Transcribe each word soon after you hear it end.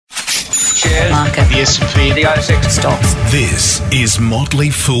market, the S&P, the ASX stocks. This is Motley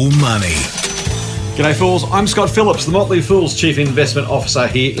Fool Money. G'day Fools, I'm Scott Phillips, the Motley Fool's Chief Investment Officer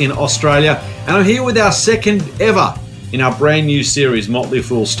here in Australia, and I'm here with our second ever in our brand new series, Motley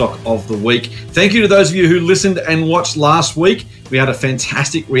Fool Stock of the Week. Thank you to those of you who listened and watched last week. We had a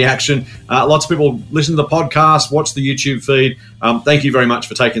fantastic reaction. Lots of people listened to the podcast, watched the YouTube feed. Thank you very much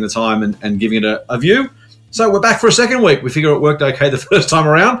for taking the time and giving it a view. So we're back for a second week. We figure it worked okay the first time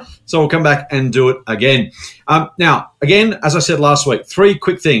around, so we'll come back and do it again. Now, again, as I said last week, three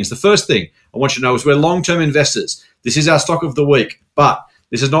quick things. The first thing I want you to know is we're long-term investors. This is our stock of the week, but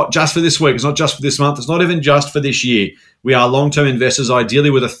this is not just for this week. It's not just for this month. It's not even just for this year. We are long-term investors, ideally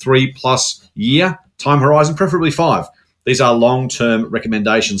with a 3+ year time horizon, preferably 5. These are long-term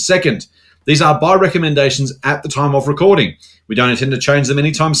recommendations. Second, these are buy recommendations at the time of recording. We don't intend to change them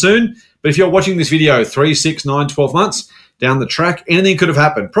anytime soon, but if you're watching this video 3, 6, 9, 12 months down the track, anything could have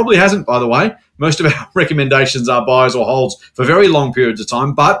happened. Probably hasn't, by the way. Most of our recommendations are buys or holds for very long periods of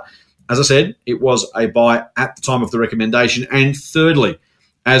time, but as I said, it was a buy at the time of the recommendation. And thirdly,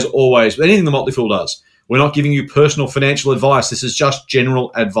 as always, anything the Motley Fool does, we're not giving you personal financial advice. This is just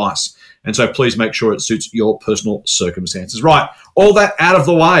general advice. And so please make sure it suits your personal circumstances. Right, all that out of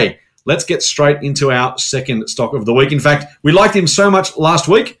the way. Let's get straight into our second stock of the week. In fact, we liked him so much last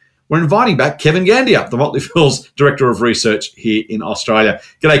week, we're inviting back Kevin Gandia, the Motley Fool's Director of Research here in Australia.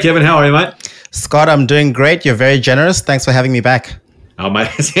 G'day, Kevin. How are you, mate? Scott, I'm doing great. You're very generous. Thanks for having me back. Oh, mate,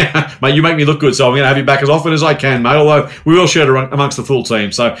 mate, you make me look good, so I'm going to have you back as often as I can, mate, although we will share it amongst the full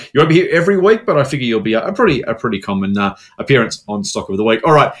team. So you won't be here every week, but I figure you'll be a pretty common appearance on Stock of the Week.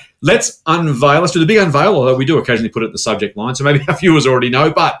 All right, let's do the big unveil, although we do occasionally put it in the subject line, so maybe our viewers already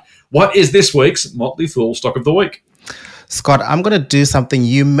know. But what is this week's Motley Fool Stock of the Week? Scott, I'm going to do something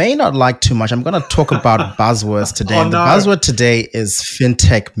you may not like too much. I'm going to talk about buzzwords today. Oh, and the no. buzzword today is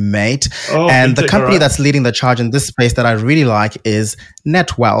fintech, mate. And the company that's leading the charge in this space that I really like is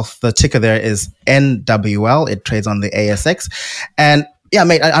Netwealth. The ticker there is NWL. It trades on the ASX. And yeah,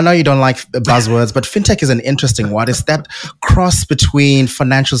 mate, I know you don't like buzzwords, but fintech is an interesting one. It's that cross between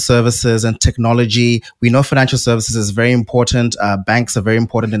financial services and technology. We know financial services is very important. Banks are very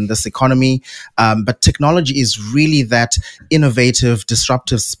important in this economy. But technology is really that innovative,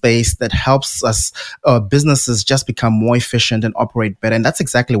 disruptive space that helps us, businesses just become more efficient and operate better. And that's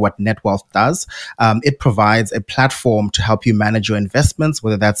exactly what Netwealth does. It provides a platform to help you manage your investments,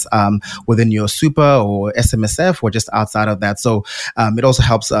 whether that's within your super or SMSF or just outside of that. So it also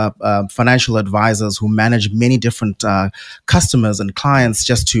helps financial advisors who manage many different customers and clients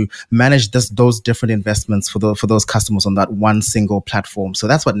just to manage those different investments for those customers on that one single platform. So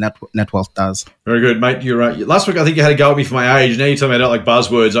that's what Netwealth does. Very good, mate. You're right. Last week, I think you had a go at me for my age. Now you tell me I don't like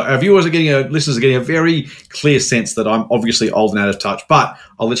buzzwords. Our viewers listeners are getting a very clear sense that I'm obviously old and out of touch, but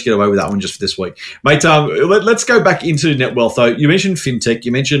I'll let you get away with that one just for this week. Mate, let's go back into Netwealth, though. You mentioned fintech.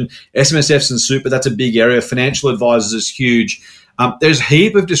 You mentioned SMSFs and super. That's a big area. Financial advisors is huge. There's a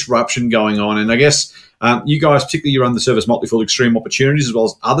heap of disruption going on, and I guess you guys, particularly you run the service Motley Fool Extreme Opportunities as well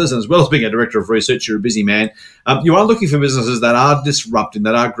as others, and as well as being a director of research, you're a busy man. You are looking for businesses that are disrupting,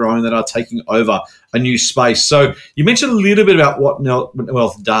 that are growing, that are taking over a new space. So you mentioned a little bit about what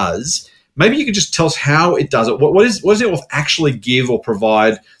Netwealth does. Maybe you could just tell us how it does it. What does Netwealth actually give or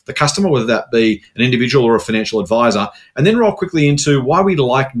provide the customer, whether that be an individual or a financial advisor? And then roll quickly into why we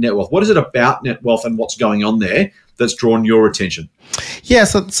like Netwealth. What is it about Netwealth and what's going on there that's drawn your attention? Yeah,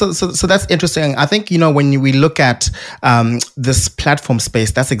 so that's interesting. I think, when we look at this platform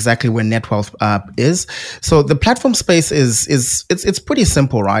space, that's exactly where Netwealth is. So the platform space it's pretty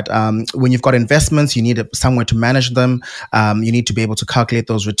simple, right? When you've got investments, you need somewhere to manage them. You need to be able to calculate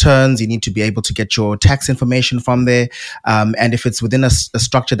those returns. You need to be able to get your tax information from there. And if it's within a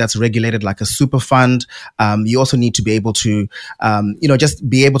structure that's regulated like a super fund, you also need to be able to, just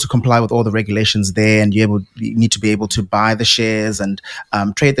be able to comply with all the regulations there, and you need to be able to buy the shares and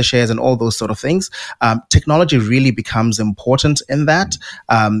trade the shares and all those sort of things. Technology really becomes important in that.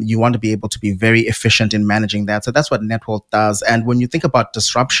 You want to be able to be very efficient in managing that. So that's what Netwealth does. And when you think about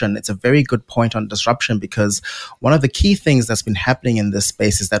disruption, it's a very good point on disruption, because one of the key things that's been happening in this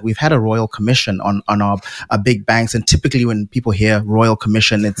space is that we've had a royal commission on our big banks. And typically when people hear royal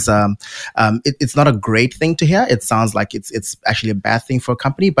commission, it's not a great thing to hear. It sounds like it's actually a bad thing for a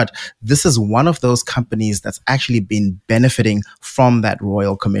company, but this is one of those companies that's actually been benefiting from that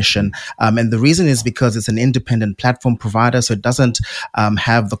royal commission. And the reason is because it's an independent platform provider, so it doesn't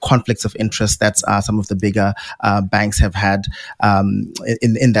have the conflicts of interest that some of the bigger banks have had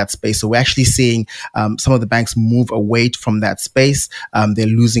in that space. So we're actually seeing some of the banks move away from that space. They're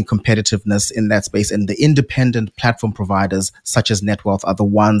losing competitiveness in that space, and the independent platform providers such as Netwealth are the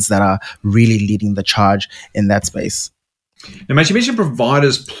ones that are really leading the charge in that space. Now, mate, you mentioned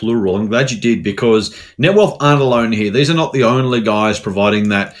providers plural. I'm glad you did, because Netwealth aren't alone here. These are not the only guys providing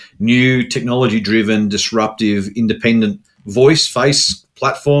that new technology-driven, disruptive, independent face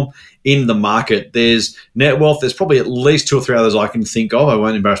platform in the market. There's Netwealth. There's probably at least 2 or 3 others I can think of. I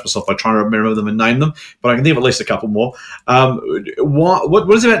won't embarrass myself by trying to remember them and name them, but I can think of at least a couple more.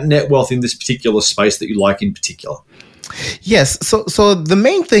 What is it about Netwealth in this particular space that you like in particular? Yes. So the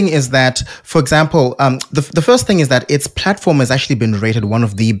main thing is that, for example, the first thing is that its platform has actually been rated one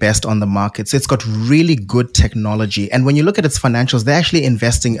of the best on the market. So it's got really good technology. And when you look at its financials, they're actually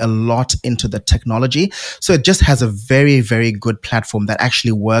investing a lot into the technology. So it just has a very, very good platform that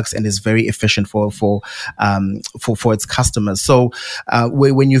actually works and is very efficient for its customers. So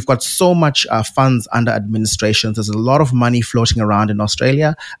when you've got so much funds under administration, there's a lot of money floating around in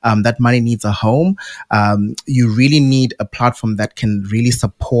Australia. That money needs a home. You really need a platform that can really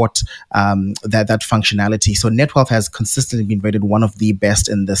support that functionality. So Netwealth has consistently been rated one of the best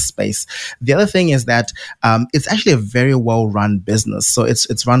in this space. The other thing is that it's actually a very well-run business. So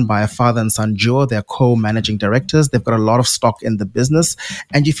it's run by a father and son duo. They're co-managing directors. They've got a lot of stock in the business.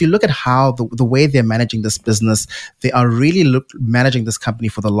 And if you look at how the way they're managing this business, they are really managing this company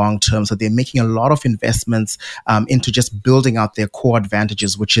for the long term. So they're making a lot of investments into just building out their core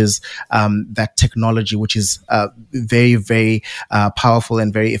advantages, which is that technology, which is very, very powerful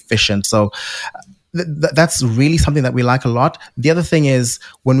and very efficient. So that's really something that we like a lot. The other thing is,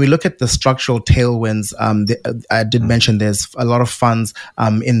 when we look at the structural tailwinds, I did mention there's a lot of funds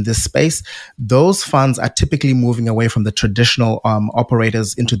in this space. Those funds are typically moving away from the traditional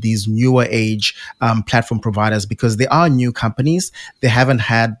operators into these newer age platform providers, because they are new companies. They haven't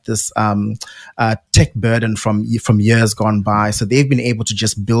had this tech burden from years gone by. So they've been able to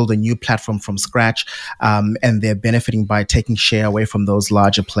just build a new platform from scratch, and they're benefiting by taking share away from those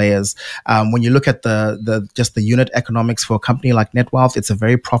larger players. When you look at the unit economics for a company like Netwealth, it's a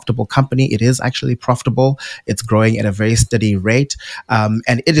very profitable company. It is actually profitable. It's growing at a very steady rate, and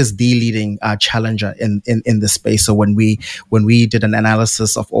it is the leading challenger in the space. So when we did an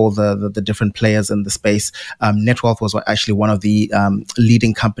analysis of all the different players in the space, Netwealth was actually one of the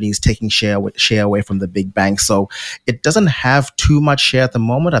leading companies taking share away from the big banks. So it doesn't have too much share at the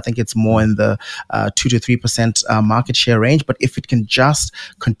moment. I think it's more in the 2 to 3% market share range. But if it can just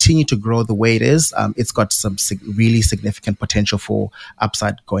continue to grow the way it is, it's got some really significant potential for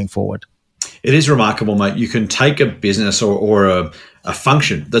upside going forward. It is remarkable, mate. You can take a business or a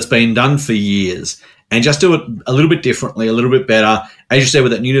function that's been done for years and just do it a little bit differently, a little bit better. As you said,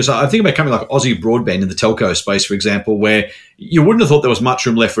 with that newness, I think about a company like Aussie Broadband in the telco space, for example, where you wouldn't have thought there was much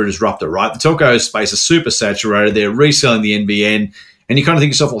room left for a disruptor, right? The telco space is super saturated. They're reselling the NBN. And you kind of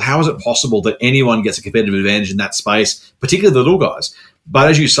think to yourself, well, how is it possible that anyone gets a competitive advantage in that space, particularly the little guys? But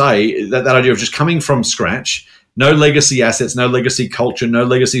as you say, that idea of just coming from scratch, no legacy assets, no legacy culture, no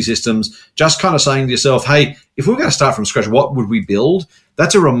legacy systems, just kind of saying to yourself, hey, if we were going to start from scratch, what would we build?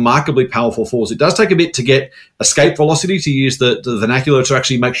 That's a remarkably powerful force. It does take a bit to get escape velocity, to use the vernacular, to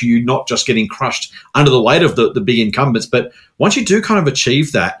actually make sure you're not just getting crushed under the weight of the big incumbents. But once you do kind of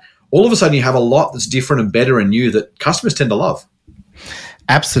achieve that, all of a sudden you have a lot that's different and better and new that customers tend to love.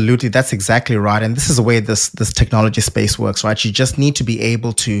 Absolutely. That's exactly right. And this is the way this technology space works, right? You just need to be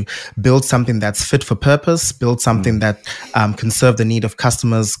able to build something that's fit for purpose, build something that can serve the need of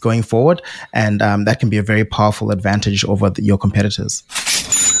customers going forward. And that can be a very powerful advantage over your competitors.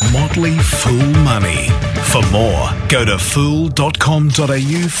 Motley Fool Money. For more, go to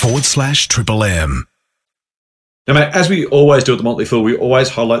fool.com.au/MMM. Now, mate, as we always do at the Motley Fool, we always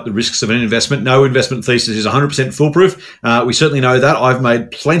highlight the risks of an investment. No investment thesis is 100% foolproof. We certainly know that. I've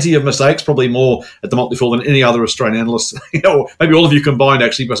made plenty of mistakes, probably more at the Motley Fool than any other Australian analyst. Maybe all of you combined,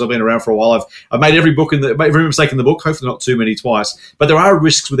 actually, because I've been around for a while. I've made every mistake in the book, hopefully not too many twice. But there are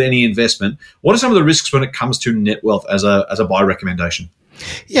risks with any investment. What are some of the risks when it comes to Netwealth as a buy recommendation?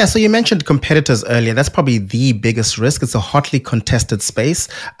 Yeah, so you mentioned competitors earlier. That's probably the biggest risk. It's a hotly contested space.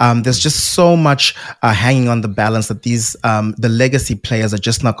 There's just so much hanging on the balance that the legacy players are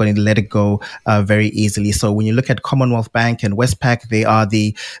just not going to let it go very easily. So when you look at Commonwealth Bank and Westpac, they are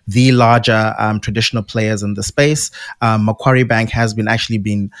the larger traditional players in the space. Macquarie Bank has been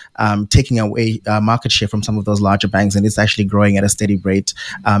taking away market share from some of those larger banks, and it's actually growing at a steady rate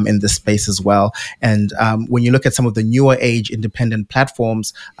in this space as well. And when you look at some of the newer age independent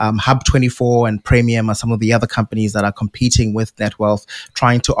platforms, Hub24 and Premium are some of the other companies that are competing with Netwealth,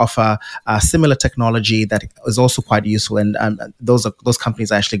 trying to offer similar technology that is also quite useful. And those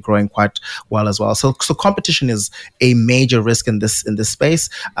companies are actually growing quite well as well. So competition is a major risk in this space.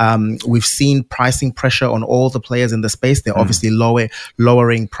 We've seen pricing pressure on all the players in the space. They're obviously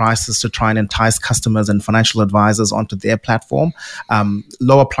lowering prices to try and entice customers and financial advisors onto their platform.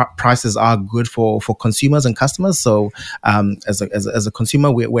 Lower prices are good for consumers and customers. So as a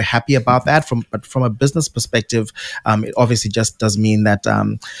consumer, we're happy about that. But from a business perspective, it obviously just does mean that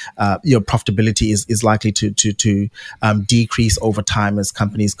your profitability is likely to decrease over time as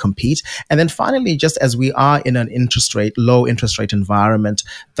companies compete. And then finally, just as we are in an low interest rate environment,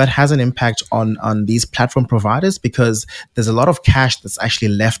 that has an impact on these platform providers, because there's a lot of cash that's actually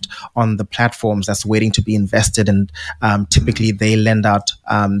left on the platforms that's waiting to be invested, and typically they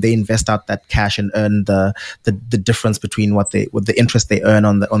invest out that cash and earn the difference between what the interest they earn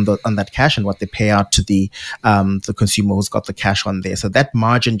on that cash and what they pay out to the consumer who's got the cash on there. So that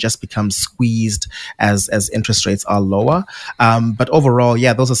margin just becomes squeezed as interest rates are lower. But overall,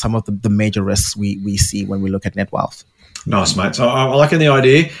 yeah, those are some of the major risks we see when we look at Netwealth. Nice, mate. So I'm liking the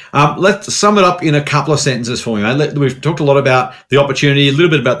idea. Let's sum it up in a couple of sentences for me, mate. We've talked a lot about the opportunity, a little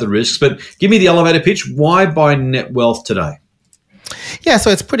bit about the risks, but give me the elevator pitch. Why buy Netwealth today? Yeah,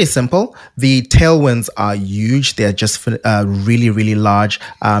 so it's pretty simple. The tailwinds are huge. They're just really, really large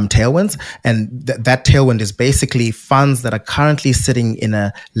tailwinds. And that tailwind is basically funds that are currently sitting in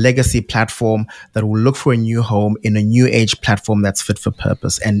a legacy platform that will look for a new home in a new age platform that's fit for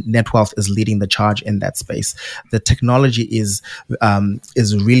purpose. And Netwealth is leading the charge in that space. The technology is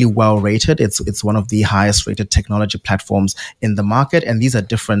really well rated. It's one of the highest rated technology platforms in the market. And these are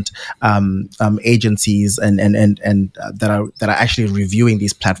different agencies and that are actually reviewing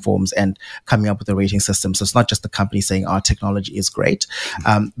these platforms and coming up with a rating system. So it's not just the company saying our technology is great.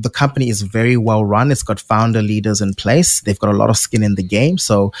 The company is very well run. It's got founder leaders in place. They've got a lot of skin in the game.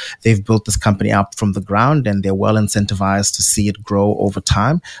 So they've built this company up from the ground, and they're well incentivized to see it grow over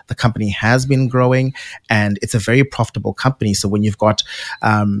time. The company has been growing, and it's a very profitable company. So when you've got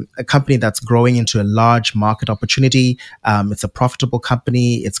a company that's growing into a large market opportunity, it's a profitable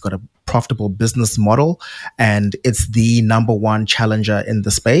company. It's got a profitable business model, and it's the number one challenger in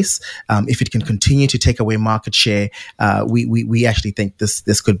the space. If it can continue to take away market share, we actually think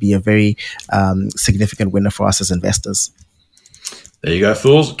this could be a very significant winner for us as investors. There you go,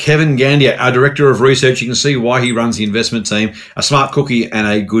 fools. Kevin Gandia, our Director of Research. You can see why he runs the investment team. A smart cookie and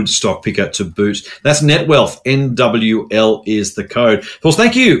a good stock picker to boot. That's Netwealth. NWL is the code. Fools,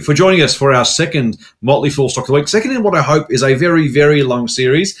 thank you for joining us for our second Motley Fool Stock of the Week. Second in what I hope is a very, very long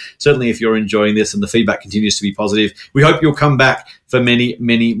series. Certainly if you're enjoying this and the feedback continues to be positive, we hope you'll come back for many,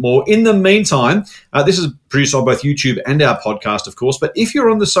 many more. In the meantime, this is produced on both YouTube and our podcast, of course. But if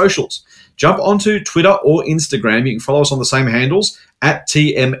you're on the socials, jump onto Twitter or Instagram. You can follow us on the same handles. At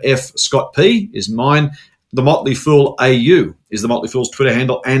TMF Scott P is mine. The Motley Fool AU is the Motley Fool's Twitter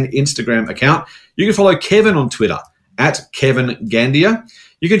handle and Instagram account. You can follow Kevin on Twitter at Kevin Gandia.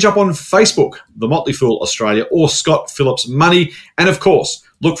 You can jump on Facebook, The Motley Fool Australia, or Scott Phillips Money. And of course,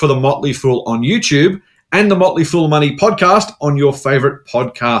 look for The Motley Fool on YouTube and The Motley Fool Money podcast on your favorite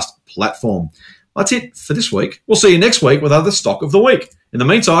podcast platform. That's it for this week. We'll see you next week with other Stock of the Week. In the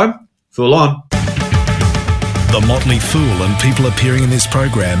meantime, Fool on. The Motley Fool and people appearing in this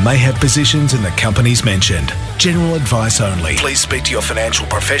program may have positions in the companies mentioned. General advice only. Please speak to your financial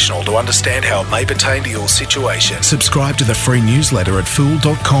professional to understand how it may pertain to your situation. Subscribe to the free newsletter at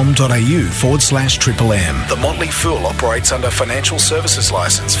fool.com.au/MMM. The Motley Fool operates under Financial Services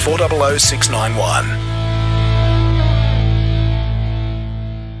Licence 400691.